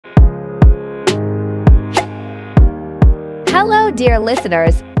Hello, dear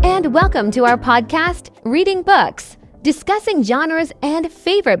listeners, and welcome to our podcast, Reading Books, discussing genres and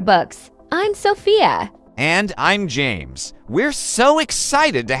favorite books. I'm Sophia. And I'm James. We're so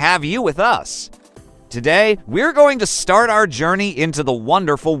excited to have you with us. Today, we're going to start our journey into the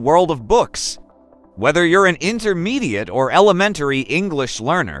wonderful world of books. Whether you're an intermediate or elementary English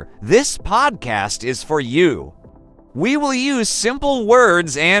learner, this podcast is for you. We will use simple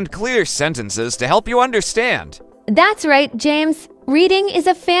words and clear sentences to help you understand. That's right, James. Reading is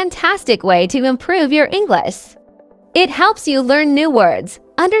a fantastic way to improve your English. It helps you learn new words,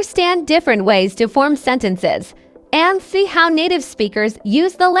 understand different ways to form sentences, and see how native speakers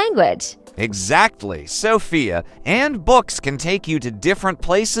use the language. Exactly, Sophia, and books can take you to different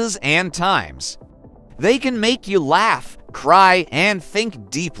places and times. They can make you laugh, cry, and think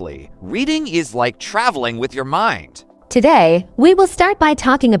deeply. Reading is like traveling with your mind. Today, we will start by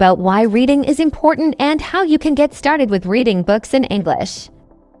talking about why reading is important and how you can get started with reading books in English.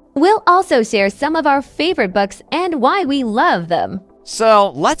 We'll also share some of our favorite books and why we love them.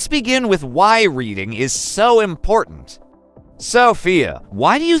 So, let's begin with why reading is so important. Sophia,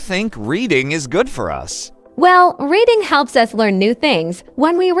 why do you think reading is good for us? Well, reading helps us learn new things.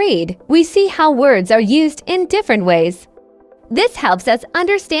 When we read, we see how words are used in different ways. This helps us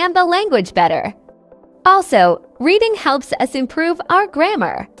understand the language better. Also, reading helps us improve our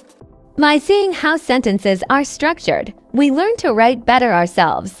grammar. By seeing how sentences are structured, we learn to write better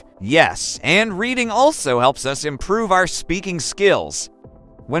ourselves. Yes, and reading also helps us improve our speaking skills.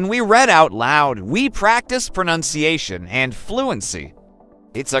 When we read out loud, we practice pronunciation and fluency.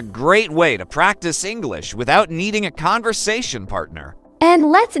 It's a great way to practice English without needing a conversation partner. And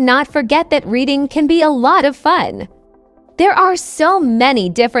let's not forget that reading can be a lot of fun. There are so many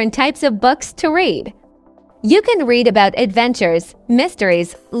different types of books to read. You can read about adventures,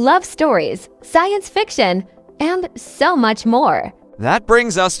 mysteries, love stories, science fiction, and so much more. That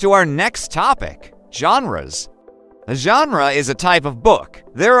brings us to our next topic, genres. A genre is a type of book.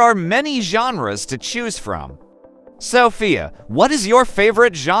 There are many genres to choose from. Sophia, what is your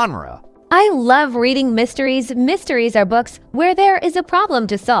favorite genre? I love reading mysteries. Mysteries are books where there is a problem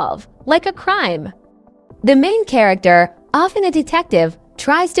to solve, like a crime. The main character, often a detective,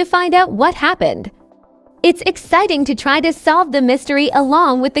 tries to find out what happened. It's exciting to try to solve the mystery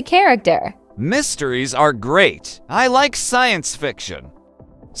along with the character. Mysteries are great. I like science fiction.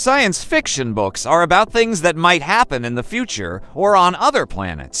 Science fiction books are about things that might happen in the future or on other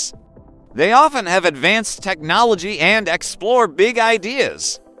planets. They often have advanced technology and explore big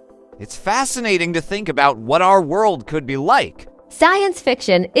ideas. It's fascinating to think about what our world could be like. Science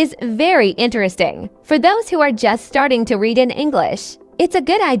fiction is very interesting. For those who are just starting to read in English, it's a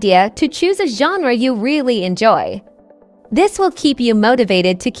good idea to choose a genre you really enjoy. This will keep you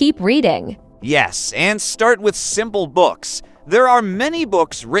motivated to keep reading. Yes, and start with simple books. There are many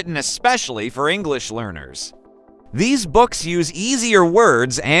books written especially for English learners. These books use easier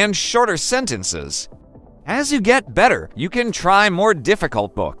words and shorter sentences. As you get better, you can try more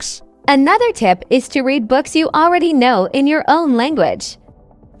difficult books. Another tip is to read books you already know in your own language.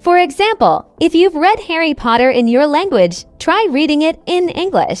 For example, if you've read Harry Potter in your language, try reading it in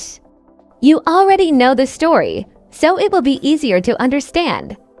English. You already know the story, so it will be easier to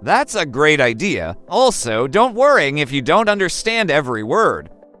understand. That's a great idea. Also, don't worry if you don't understand every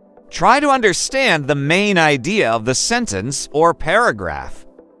word. Try to understand the main idea of the sentence or paragraph.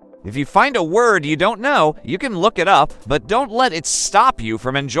 If you find a word you don't know, you can look it up, but don't let it stop you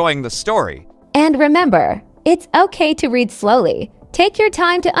from enjoying the story. And remember, it's okay to read slowly. Take your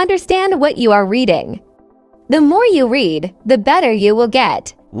time to understand what you are reading. The more you read, the better you will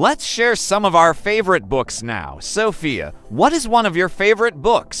get. Let's share some of our favorite books now. Sophia, what is one of your favorite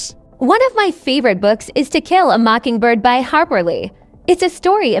books? One of my favorite books is To Kill a Mockingbird by Harper Lee. It's a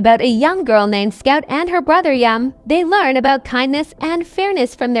story about a young girl named Scout and her brother Yum. They learn about kindness and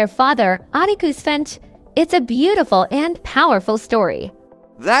fairness from their father, Atticus Finch. It's a beautiful and powerful story.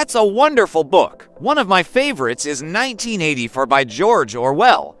 That's a wonderful book. One of my favorites is 1984 by George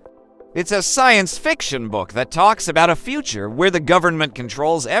Orwell. It's a science fiction book that talks about a future where the government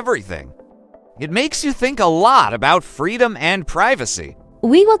controls everything. It makes you think a lot about freedom and privacy.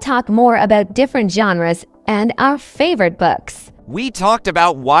 We will talk more about different genres and our favorite books. We talked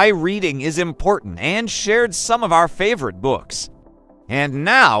about why reading is important and shared some of our favorite books. And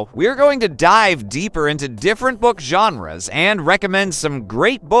now, we're going to dive deeper into different book genres and recommend some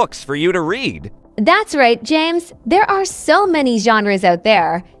great books for you to read. That's right, James. There are so many genres out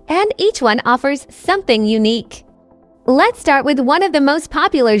there, and each one offers something unique. Let's start with one of the most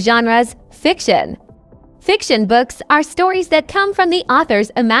popular genres, fiction. Fiction books are stories that come from the author's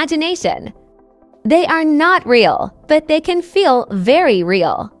imagination. They are not real, but they can feel very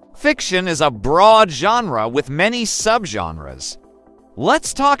real. Fiction is a broad genre with many subgenres.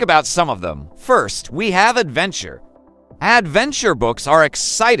 Let's talk about some of them. First, we have adventure. Adventure books are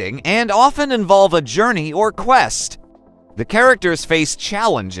exciting and often involve a journey or quest. The characters face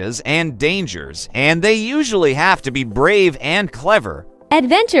challenges and dangers, and they usually have to be brave and clever.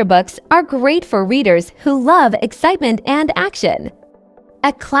 Adventure books are great for readers who love excitement and action.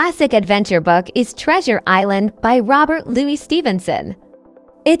 A classic adventure book is Treasure Island by Robert Louis Stevenson.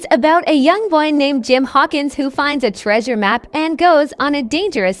 It's about a young boy named Jim Hawkins who finds a treasure map and goes on a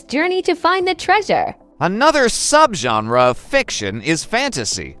dangerous journey to find the treasure. Another subgenre of fiction is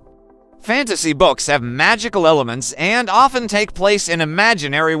fantasy. Fantasy books have magical elements and often take place in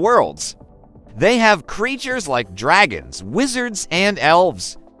imaginary worlds. They have creatures like dragons, wizards, and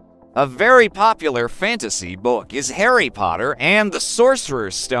elves. A very popular fantasy book is Harry Potter and the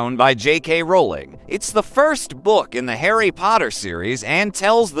Sorcerer's Stone by J.K. Rowling. It's the first book in the Harry Potter series and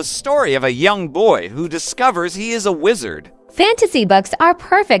tells the story of a young boy who discovers he is a wizard. Fantasy books are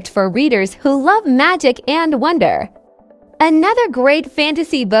perfect for readers who love magic and wonder. Another great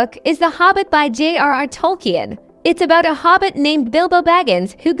fantasy book is The Hobbit by J.R.R. Tolkien. It's about a hobbit named Bilbo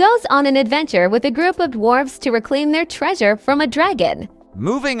Baggins who goes on an adventure with a group of dwarves to reclaim their treasure from a dragon.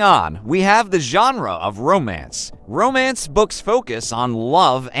 Moving on, we have the genre of romance. Romance books focus on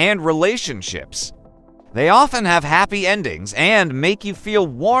love and relationships. They often have happy endings and make you feel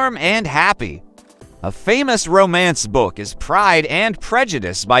warm and happy. A famous romance book is Pride and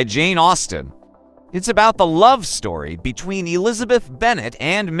Prejudice by Jane Austen. It's about the love story between Elizabeth Bennet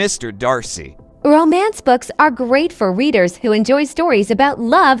and Mr. Darcy. Romance books are great for readers who enjoy stories about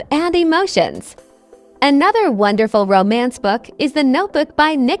love and emotions. Another wonderful romance book is The Notebook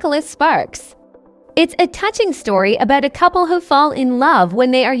by Nicholas Sparks. It's a touching story about a couple who fall in love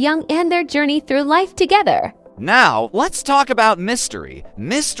when they are young and their journey through life together. Now, let's talk about mystery.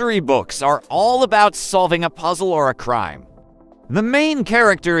 Mystery books are all about solving a puzzle or a crime. The main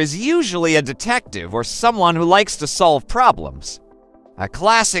character is usually a detective or someone who likes to solve problems. A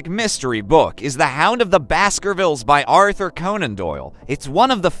classic mystery book is The Hound of the Baskervilles by Arthur Conan Doyle. It's one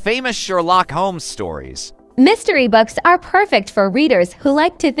of the famous Sherlock Holmes stories. Mystery books are perfect for readers who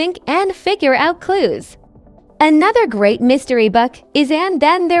like to think and figure out clues. Another great mystery book is And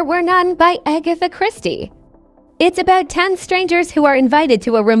Then There Were None by Agatha Christie. It's about 10 strangers who are invited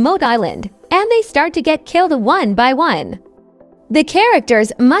to a remote island, and they start to get killed one by one. The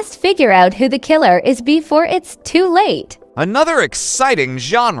characters must figure out who the killer is before it's too late. Another exciting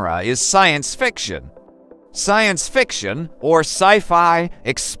genre is science fiction. Science fiction, or sci-fi,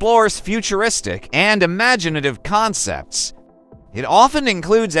 explores futuristic and imaginative concepts. It often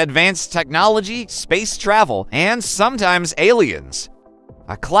includes advanced technology, space travel, and sometimes aliens.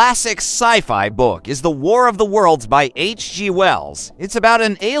 A classic sci-fi book is The War of the Worlds by H.G. Wells. It's about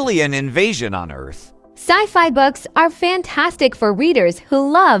an alien invasion on Earth. Sci-fi books are fantastic for readers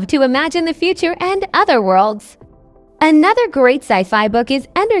who love to imagine the future and other worlds. Another great sci-fi book is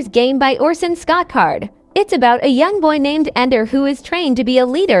Ender's Game by Orson Scott Card. It's about a young boy named Ender who is trained to be a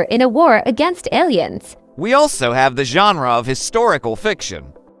leader in a war against aliens. We also have the genre of historical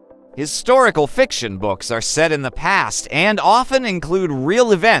fiction. Historical fiction books are set in the past and often include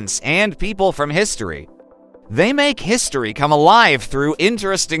real events and people from history. They make history come alive through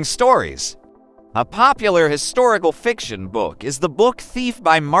interesting stories. A popular historical fiction book is the book Thief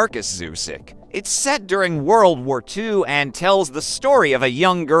by Markus Zusak. It's set during World War II and tells the story of a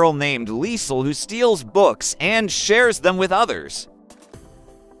young girl named Liesel who steals books and shares them with others.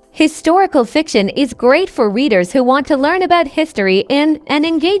 Historical fiction is great for readers who want to learn about history in an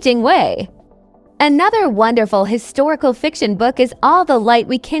engaging way. Another wonderful historical fiction book is All the Light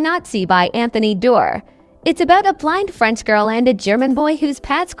We Cannot See by Anthony Doerr. It's about a blind French girl and a German boy whose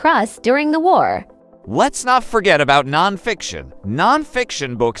paths cross during the war. Let's not forget about nonfiction.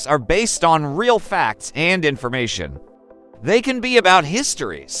 Nonfiction books are based on real facts and information. They can be about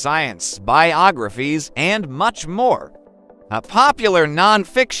history, science, biographies, and much more. A popular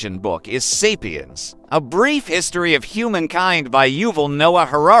nonfiction book is Sapiens, A Brief History of Humankind by Yuval Noah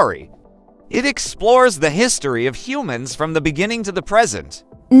Harari. It explores the history of humans from the beginning to the present.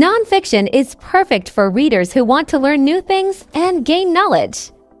 Nonfiction is perfect for readers who want to learn new things and gain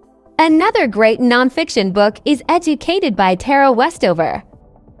knowledge. Another great nonfiction book is Educated by Tara Westover.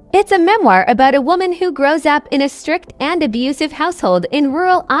 It's a memoir about a woman who grows up in a strict and abusive household in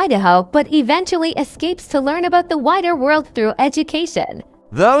rural Idaho but eventually escapes to learn about the wider world through education.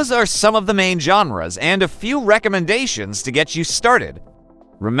 Those are some of the main genres and a few recommendations to get you started.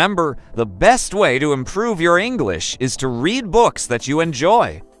 Remember, the best way to improve your English is to read books that you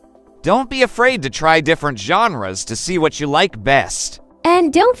enjoy. Don't be afraid to try different genres to see what you like best.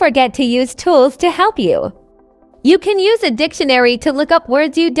 And don't forget to use tools to help you. You can use a dictionary to look up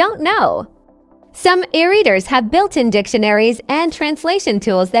words you don't know. Some e-readers have built-in dictionaries and translation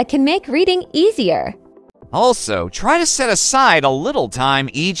tools that can make reading easier. Also, try to set aside a little time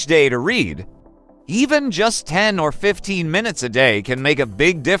each day to read. Even just 10 or 15 minutes a day can make a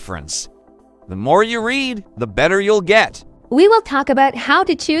big difference. The more you read, the better you'll get. We will talk about how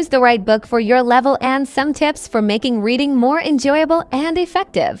to choose the right book for your level and some tips for making reading more enjoyable and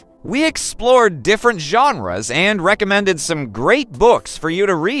effective. We explored different genres and recommended some great books for you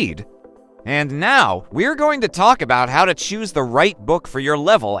to read. And now, we're going to talk about how to choose the right book for your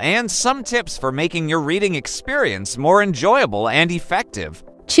level and some tips for making your reading experience more enjoyable and effective.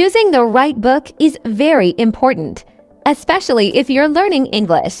 Choosing the right book is very important, especially if you're learning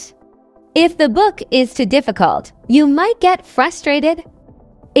English. If the book is too difficult, you might get frustrated.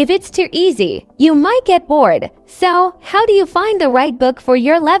 If it's too easy, you might get bored. So, how do you find the right book for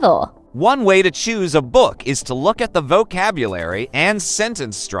your level? One way to choose a book is to look at the vocabulary and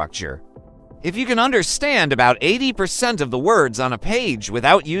sentence structure. If you can understand about 80% of the words on a page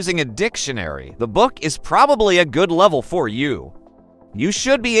without using a dictionary, the book is probably a good level for you. You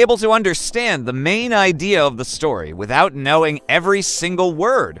should be able to understand the main idea of the story without knowing every single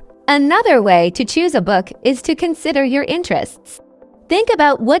word. Another way to choose a book is to consider your interests. Think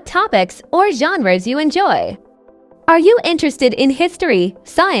about what topics or genres you enjoy. Are you interested in history,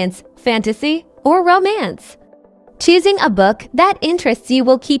 science, fantasy, or romance? Choosing a book that interests you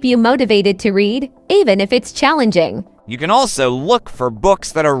will keep you motivated to read, even if it's challenging. You can also look for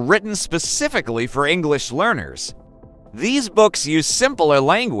books that are written specifically for English learners. These books use simpler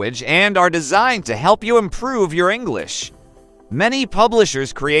language and are designed to help you improve your English. Many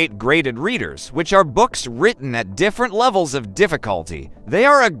publishers create graded readers, which are books written at different levels of difficulty. They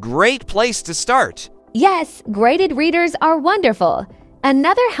are a great place to start. Yes, graded readers are wonderful.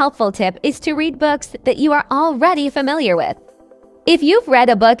 Another helpful tip is to read books that you are already familiar with. If you've read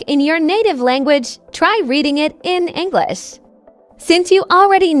a book in your native language, try reading it in English. Since you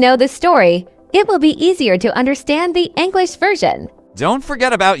already know the story, it will be easier to understand the English version. Don't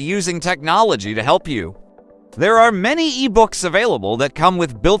forget about using technology to help you. There are many ebooks available that come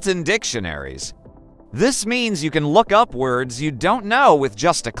with built-in dictionaries. This means you can look up words you don't know with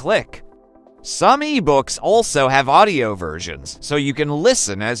just a click. Some ebooks also have audio versions, so you can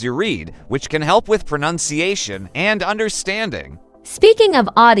listen as you read, which can help with pronunciation and understanding. Speaking of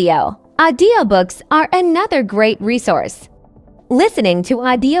audio, audiobooks are another great resource. Listening to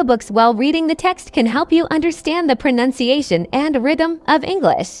audiobooks while reading the text can help you understand the pronunciation and rhythm of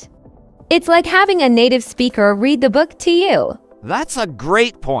English. It's like having a native speaker read the book to you. That's a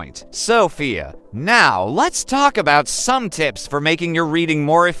great point, Sophia. Now, let's talk about some tips for making your reading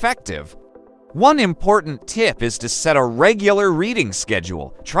more effective. One important tip is to set a regular reading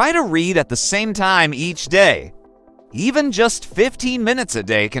schedule. Try to read at the same time each day. Even just 15 minutes a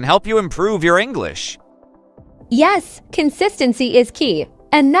day can help you improve your English. Yes, consistency is key.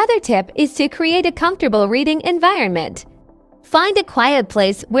 Another tip is to create a comfortable reading environment. Find a quiet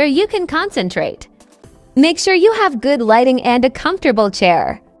place where you can concentrate. Make sure you have good lighting and a comfortable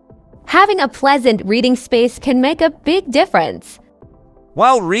chair. Having a pleasant reading space can make a big difference.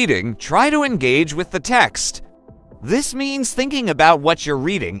 While reading, try to engage with the text. This means thinking about what you're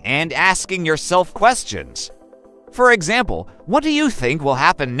reading and asking yourself questions. For example, what do you think will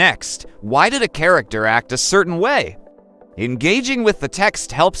happen next? Why did a character act a certain way? Engaging with the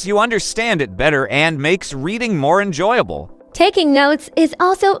text helps you understand it better and makes reading more enjoyable. Taking notes is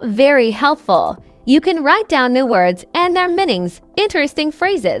also very helpful. You can write down new words and their meanings, interesting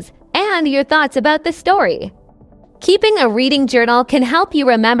phrases, and your thoughts about the story. Keeping a reading journal can help you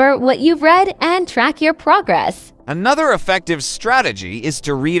remember what you've read and track your progress. Another effective strategy is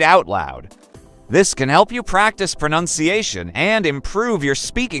to read out loud. This can help you practice pronunciation and improve your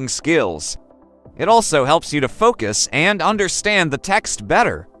speaking skills. It also helps you to focus and understand the text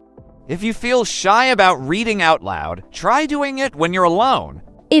better. If you feel shy about reading out loud, try doing it when you're alone.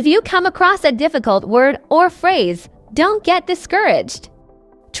 If you come across a difficult word or phrase, don't get discouraged.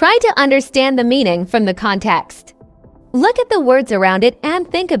 Try to understand the meaning from the context. Look at the words around it and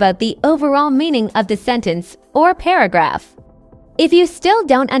think about the overall meaning of the sentence or paragraph. If you still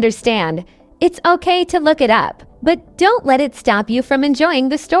don't understand, it's okay to look it up, but don't let it stop you from enjoying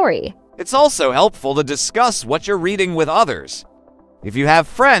the story. It's also helpful to discuss what you're reading with others. If you have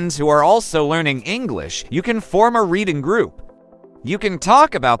friends who are also learning English, you can form a reading group. You can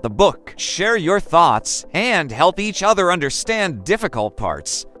talk about the book, share your thoughts, and help each other understand difficult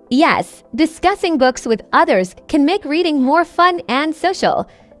parts. Yes, discussing books with others can make reading more fun and social.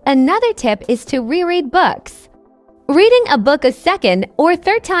 Another tip is to reread books. Reading a book a second or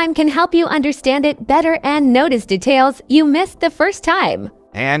third time can help you understand it better and notice details you missed the first time.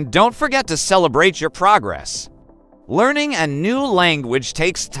 And don't forget to celebrate your progress. Learning a new language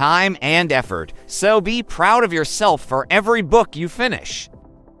takes time and effort, so be proud of yourself for every book you finish.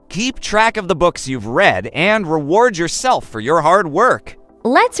 Keep track of the books you've read and reward yourself for your hard work.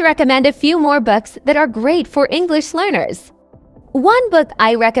 Let's recommend a few more books that are great for English learners. One book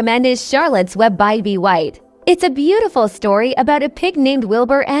I recommend is Charlotte's Web by B. White. It's a beautiful story about a pig named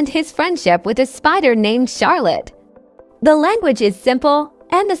Wilbur and his friendship with a spider named Charlotte. The language is simple,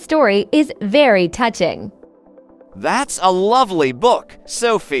 and the story is very touching. That's a lovely book,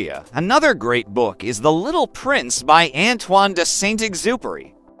 Sophia. Another great book is The Little Prince by Antoine de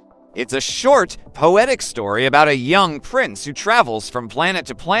Saint-Exupéry. It's a short, poetic story about a young prince who travels from planet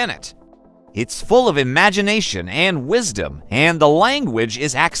to planet. It's full of imagination and wisdom, and the language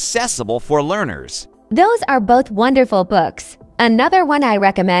is accessible for learners. Those are both wonderful books. Another one I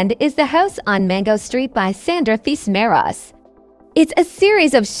recommend is The House on Mango Street by Sandra Cisneros. It's a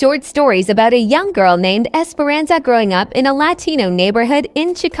series of short stories about a young girl named Esperanza growing up in a Latino neighborhood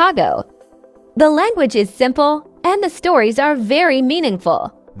in Chicago. The language is simple, and the stories are very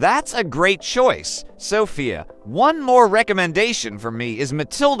meaningful. That's a great choice, Sophia. One more recommendation for me is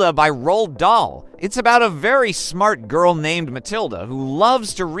Matilda by Roald Dahl. It's about a very smart girl named Matilda who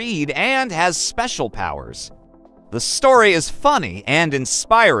loves to read and has special powers. The story is funny and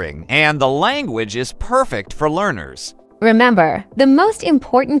inspiring, and the language is perfect for learners. Remember, the most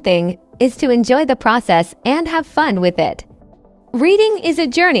important thing is to enjoy the process and have fun with it. Reading is a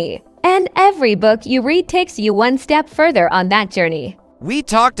journey, and every book you read takes you one step further on that journey. We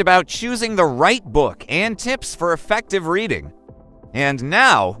talked about choosing the right book and tips for effective reading. And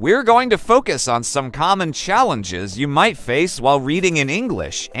now, we're going to focus on some common challenges you might face while reading in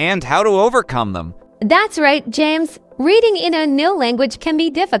English and how to overcome them. That's right, James. Reading in a new language can be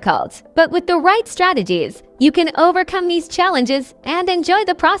difficult, but with the right strategies, you can overcome these challenges and enjoy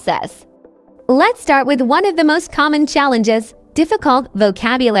the process. Let's start with one of the most common challenges, difficult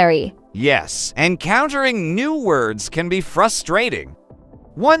vocabulary. Yes, encountering new words can be frustrating.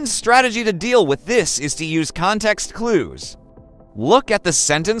 One strategy to deal with this is to use context clues. Look at the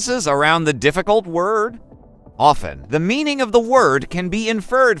sentences around the difficult word. Often, the meaning of the word can be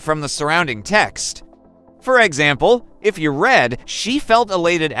inferred from the surrounding text. For example, if you read, "She felt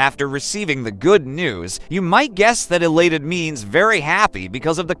elated after receiving the good news," you might guess that elated means very happy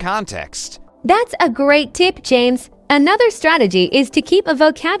because of the context. That's a great tip, James. Another strategy is to keep a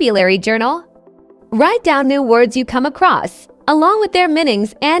vocabulary journal. Write down new words you come across, along with their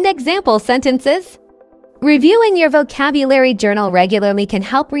meanings and example sentences. Reviewing your vocabulary journal regularly can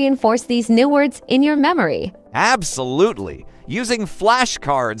help reinforce these new words in your memory. Absolutely. Using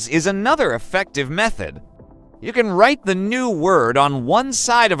flashcards is another effective method. You can write the new word on one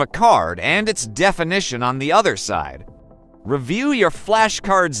side of a card and its definition on the other side. Review your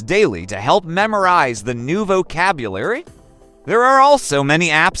flashcards daily to help memorize the new vocabulary. There are also many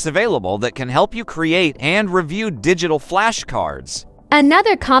apps available that can help you create and review digital flashcards.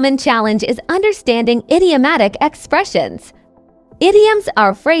 Another common challenge is understanding idiomatic expressions. Idioms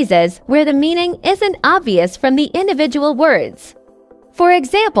are phrases where the meaning isn't obvious from the individual words. For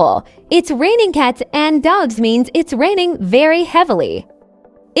example, "It's raining cats and dogs" means it's raining very heavily.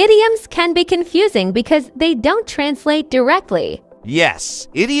 Idioms can be confusing because they don't translate directly. Yes,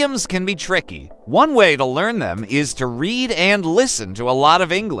 idioms can be tricky. One way to learn them is to read and listen to a lot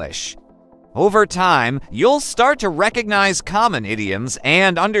of English. Over time, you'll start to recognize common idioms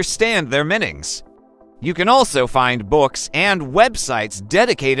and understand their meanings. You can also find books and websites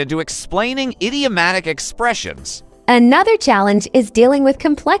dedicated to explaining idiomatic expressions. Another challenge is dealing with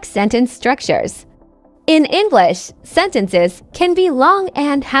complex sentence structures. In English, sentences can be long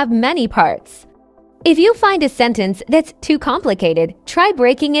and have many parts. If you find a sentence that's too complicated, try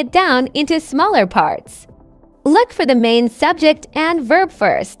breaking it down into smaller parts. Look for the main subject and verb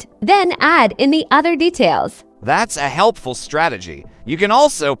first, then add in the other details. That's a helpful strategy. You can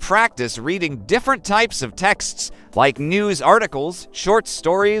also practice reading different types of texts, like news articles, short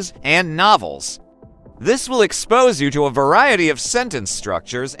stories, and novels. This will expose you to a variety of sentence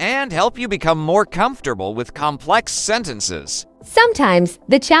structures and help you become more comfortable with complex sentences. Sometimes,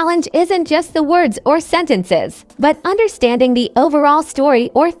 the challenge isn't just the words or sentences, but understanding the overall story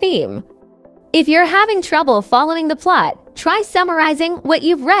or theme. If you're having trouble following the plot, try summarizing what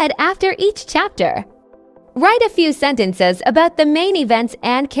you've read after each chapter. Write a few sentences about the main events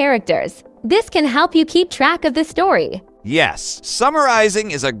and characters. This can help you keep track of the story. Yes,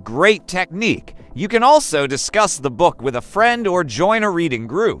 summarizing is a great technique. You can also discuss the book with a friend or join a reading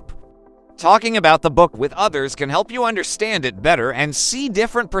group. Talking about the book with others can help you understand it better and see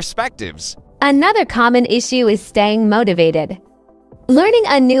different perspectives. Another common issue is staying motivated. Learning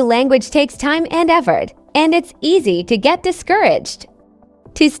a new language takes time and effort, and it's easy to get discouraged.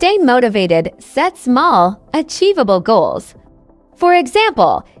 To stay motivated, set small, achievable goals. For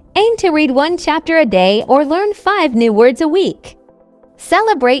example, aim to read 1 chapter a day or learn 5 new words a week.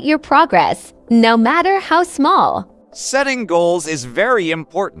 Celebrate your progress, no matter how small. Setting goals is very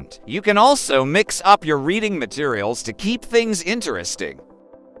important. You can also mix up your reading materials to keep things interesting.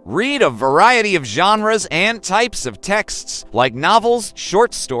 Read a variety of genres and types of texts, like novels,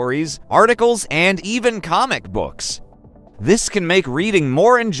 short stories, articles, and even comic books. This can make reading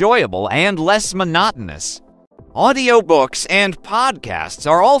more enjoyable and less monotonous. Audiobooks and podcasts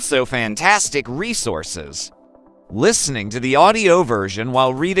are also fantastic resources. Listening to the audio version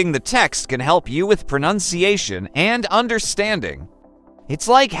while reading the text can help you with pronunciation and understanding. It's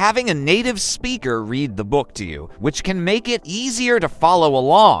like having a native speaker read the book to you, which can make it easier to follow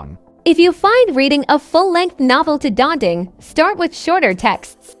along. If you find reading a full-length novel too daunting, start with shorter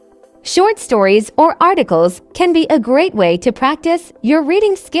texts. Short stories or articles can be a great way to practice your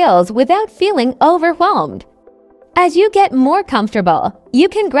reading skills without feeling overwhelmed. As you get more comfortable, you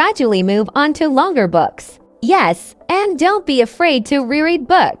can gradually move on to longer books. Yes, and don't be afraid to reread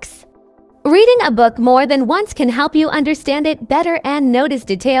books. Reading a book more than once can help you understand it better and notice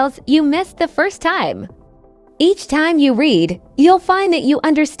details you missed the first time. Each time you read, you'll find that you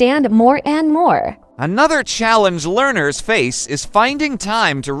understand more and more. Another challenge learners face is finding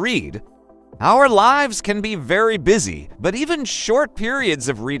time to read. Our lives can be very busy, but even short periods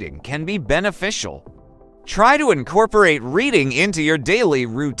of reading can be beneficial. Try to incorporate reading into your daily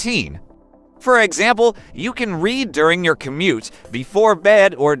routine. For example, you can read during your commute, before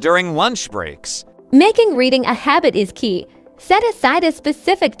bed, or during lunch breaks. Making reading a habit is key. Set aside a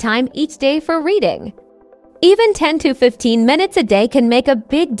specific time each day for reading. Even 10 to 15 minutes a day can make a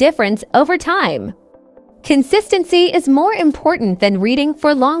big difference over time. Consistency is more important than reading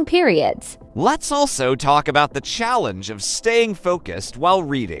for long periods. Let's also talk about the challenge of staying focused while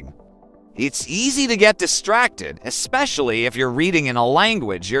reading. It's easy to get distracted, especially if you're reading in a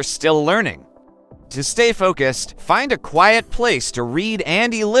language you're still learning. To stay focused, find a quiet place to read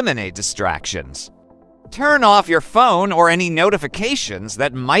and eliminate distractions. Turn off your phone or any notifications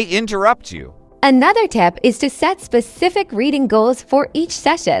that might interrupt you. Another tip is to set specific reading goals for each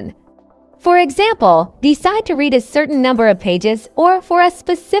session. For example, decide to read a certain number of pages or for a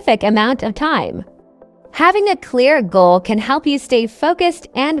specific amount of time. Having a clear goal can help you stay focused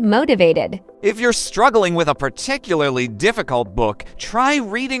and motivated. If you're struggling with a particularly difficult book, try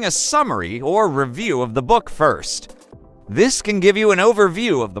reading a summary or review of the book first. This can give you an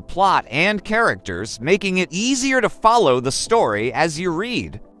overview of the plot and characters, making it easier to follow the story as you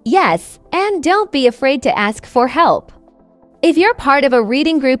read. Yes, and don't be afraid to ask for help. If you're part of a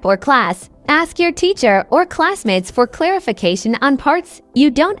reading group or class, ask your teacher or classmates for clarification on parts you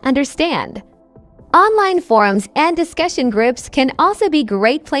don't understand. Online forums and discussion groups can also be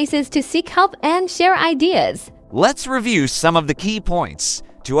great places to seek help and share ideas. Let's review some of the key points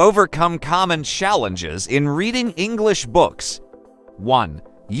to overcome common challenges in reading English books. 1.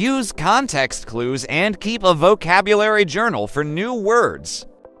 Use context clues and keep a vocabulary journal for new words.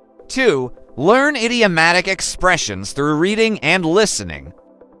 2. Learn idiomatic expressions through reading and listening.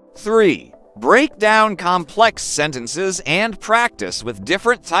 3. Break down complex sentences and practice with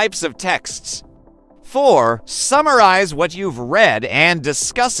different types of texts. 4. Summarize what you've read and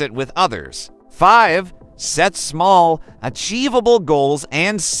discuss it with others. 5. Set small, achievable goals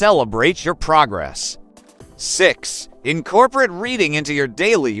and celebrate your progress. 6. Incorporate reading into your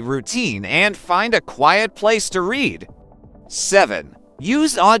daily routine and find a quiet place to read. 7.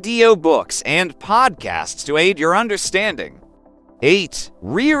 Use audiobooks and podcasts to aid your understanding. 8.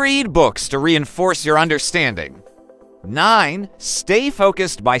 Reread books to reinforce your understanding. 9. Stay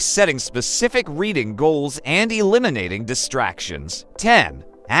focused by setting specific reading goals and eliminating distractions. 10.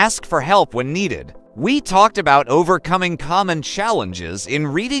 Ask for help when needed. We talked about overcoming common challenges in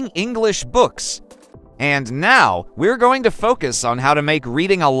reading English books. And now, we're going to focus on how to make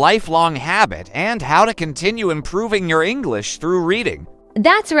reading a lifelong habit and how to continue improving your English through reading.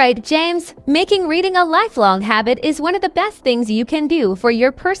 That's right, James. Making reading a lifelong habit is one of the best things you can do for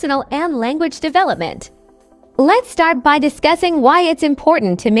your personal and language development. Let's start by discussing why it's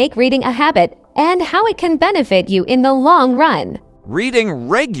important to make reading a habit and how it can benefit you in the long run. Reading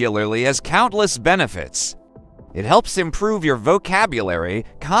regularly has countless benefits. It helps improve your vocabulary,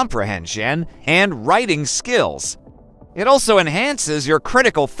 comprehension, and writing skills. It also enhances your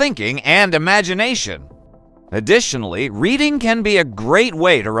critical thinking and imagination. Additionally, reading can be a great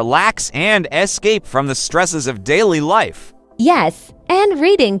way to relax and escape from the stresses of daily life. Yes, and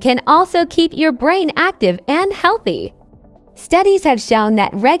reading can also keep your brain active and healthy. Studies have shown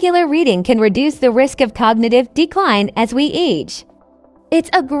that regular reading can reduce the risk of cognitive decline as we age. It's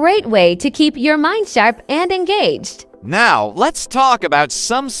a great way to keep your mind sharp and engaged. Now, let's talk about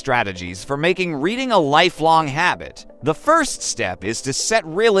some strategies for making reading a lifelong habit. The first step is to set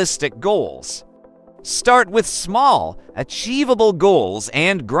realistic goals. Start with small, achievable goals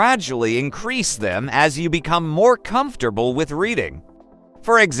and gradually increase them as you become more comfortable with reading.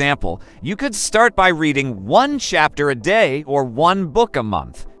 For example, you could start by reading 1 chapter a day or 1 book a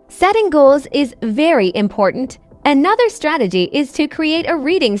month. Setting goals is very important. Another strategy is to create a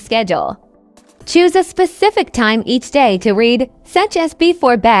reading schedule. Choose a specific time each day to read, such as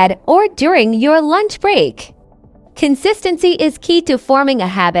before bed or during your lunch break. Consistency is key to forming a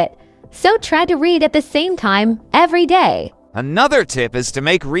habit, so try to read at the same time every day. Another tip is to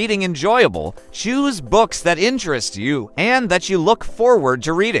make reading enjoyable. Choose books that interest you and that you look forward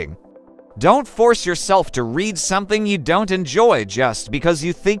to reading. Don't force yourself to read something you don't enjoy just because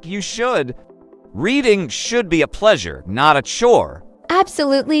you think you should. Reading should be a pleasure, not a chore.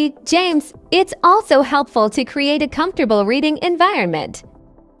 Absolutely, James. It's also helpful to create a comfortable reading environment.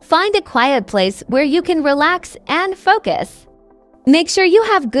 Find a quiet place where you can relax and focus. Make sure you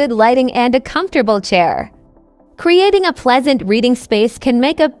have good lighting and a comfortable chair. Creating a pleasant reading space can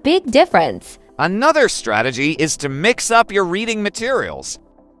make a big difference. Another strategy is to mix up your reading materials.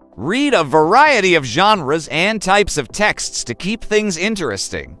 Read a variety of genres and types of texts to keep things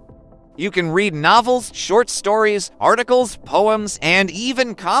interesting. You can read novels, short stories, articles, poems, and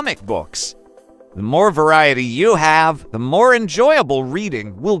even comic books. The more variety you have, the more enjoyable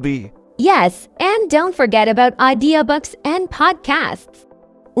reading will be. Yes, and don't forget about audiobooks and podcasts.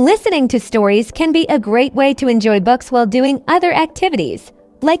 Listening to stories can be a great way to enjoy books while doing other activities,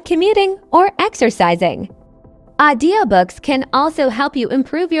 like commuting or exercising. Audiobooks can also help you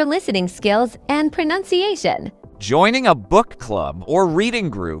improve your listening skills and pronunciation. Joining a book club or reading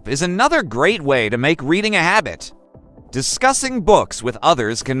group is another great way to make reading a habit. Discussing books with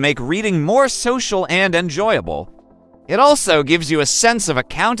others can make reading more social and enjoyable. It also gives you a sense of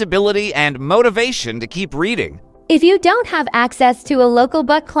accountability and motivation to keep reading. If you don't have access to a local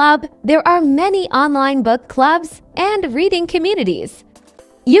book club, there are many online book clubs and reading communities.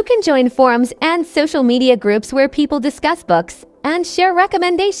 You can join forums and social media groups where people discuss books and share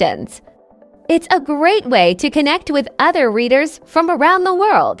recommendations. It's a great way to connect with other readers from around the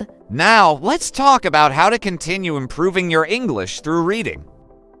world. Now, let's talk about how to continue improving your English through reading.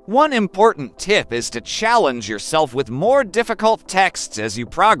 One important tip is to challenge yourself with more difficult texts as you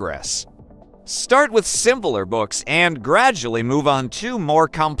progress. Start with simpler books and gradually move on to more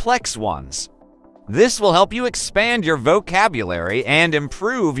complex ones. This will help you expand your vocabulary and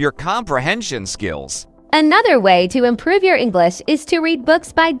improve your comprehension skills. Another way to improve your English is to read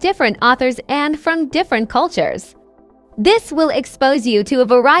books by different authors and from different cultures. This will expose you to a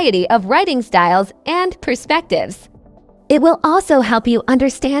variety of writing styles and perspectives. It will also help you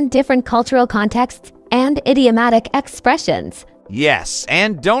understand different cultural contexts and idiomatic expressions. Yes,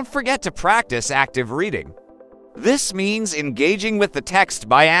 and don't forget to practice active reading. This means engaging with the text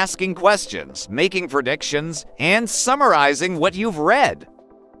by asking questions, making predictions, and summarizing what you've read.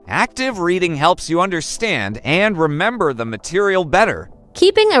 Active reading helps you understand and remember the material better.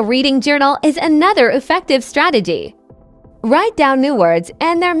 Keeping a reading journal is another effective strategy. Write down new words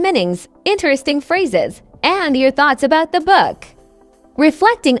and their meanings, interesting phrases, and your thoughts about the book.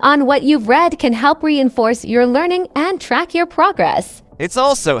 Reflecting on what you've read can help reinforce your learning and track your progress. It's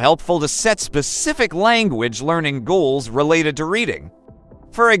also helpful to set specific language learning goals related to reading.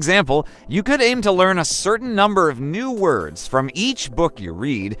 For example, you could aim to learn a certain number of new words from each book you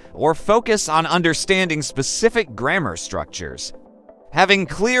read, or focus on understanding specific grammar structures. Having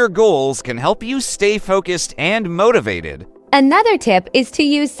clear goals can help you stay focused and motivated. Another tip is to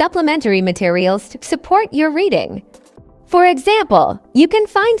use supplementary materials to support your reading. For example, you can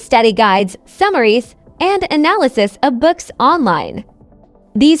find study guides, summaries, and analysis of books online.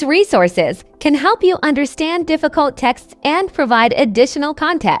 These resources can help you understand difficult texts and provide additional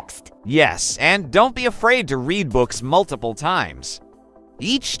context. Yes, and don't be afraid to read books multiple times.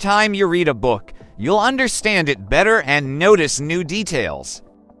 Each time you read a book, you'll understand it better and notice new details.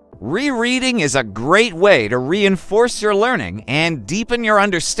 Rereading is a great way to reinforce your learning and deepen your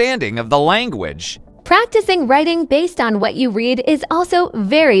understanding of the language. Practicing writing based on what you read is also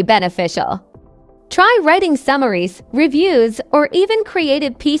very beneficial. Try writing summaries, reviews, or even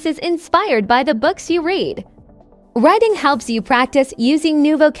creative pieces inspired by the books you read. Writing helps you practice using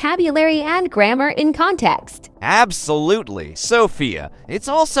new vocabulary and grammar in context. Absolutely, Sophia. It's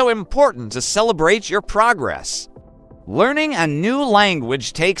also important to celebrate your progress. Learning a new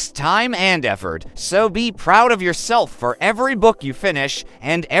language takes time and effort, so be proud of yourself for every book you finish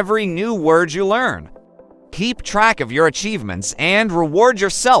and every new word you learn. Keep track of your achievements and reward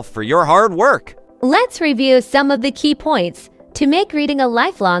yourself for your hard work. Let's review some of the key points to make reading a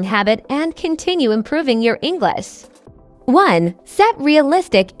lifelong habit and continue improving your English. 1. Set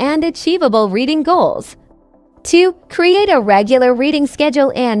realistic and achievable reading goals. 2. Create a regular reading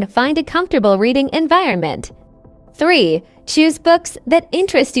schedule and find a comfortable reading environment. 3. Choose books that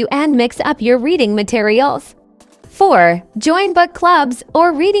interest you and mix up your reading materials. 4. Join book clubs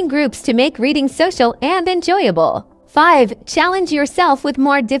or reading groups to make reading social and enjoyable. 5. Challenge yourself with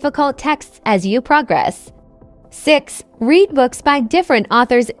more difficult texts as you progress. 6. Read books by different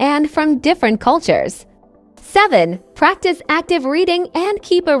authors and from different cultures. 7. Practice active reading and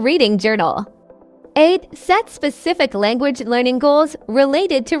keep a reading journal. 8. Set specific language learning goals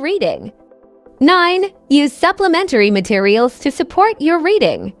related to reading. 9. Use supplementary materials to support your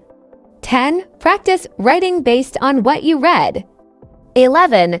reading. 10. Practice writing based on what you read.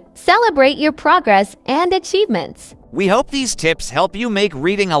 11. Celebrate your progress and achievements. We hope these tips help you make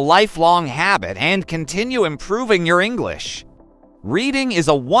reading a lifelong habit and continue improving your English. Reading is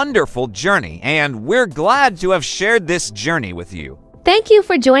a wonderful journey, and we're glad to have shared this journey with you. Thank you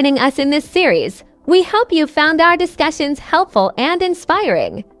for joining us in this series. We hope you found our discussions helpful and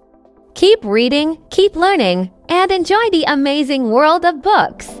inspiring. Keep reading, keep learning, and enjoy the amazing world of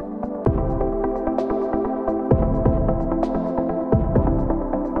books.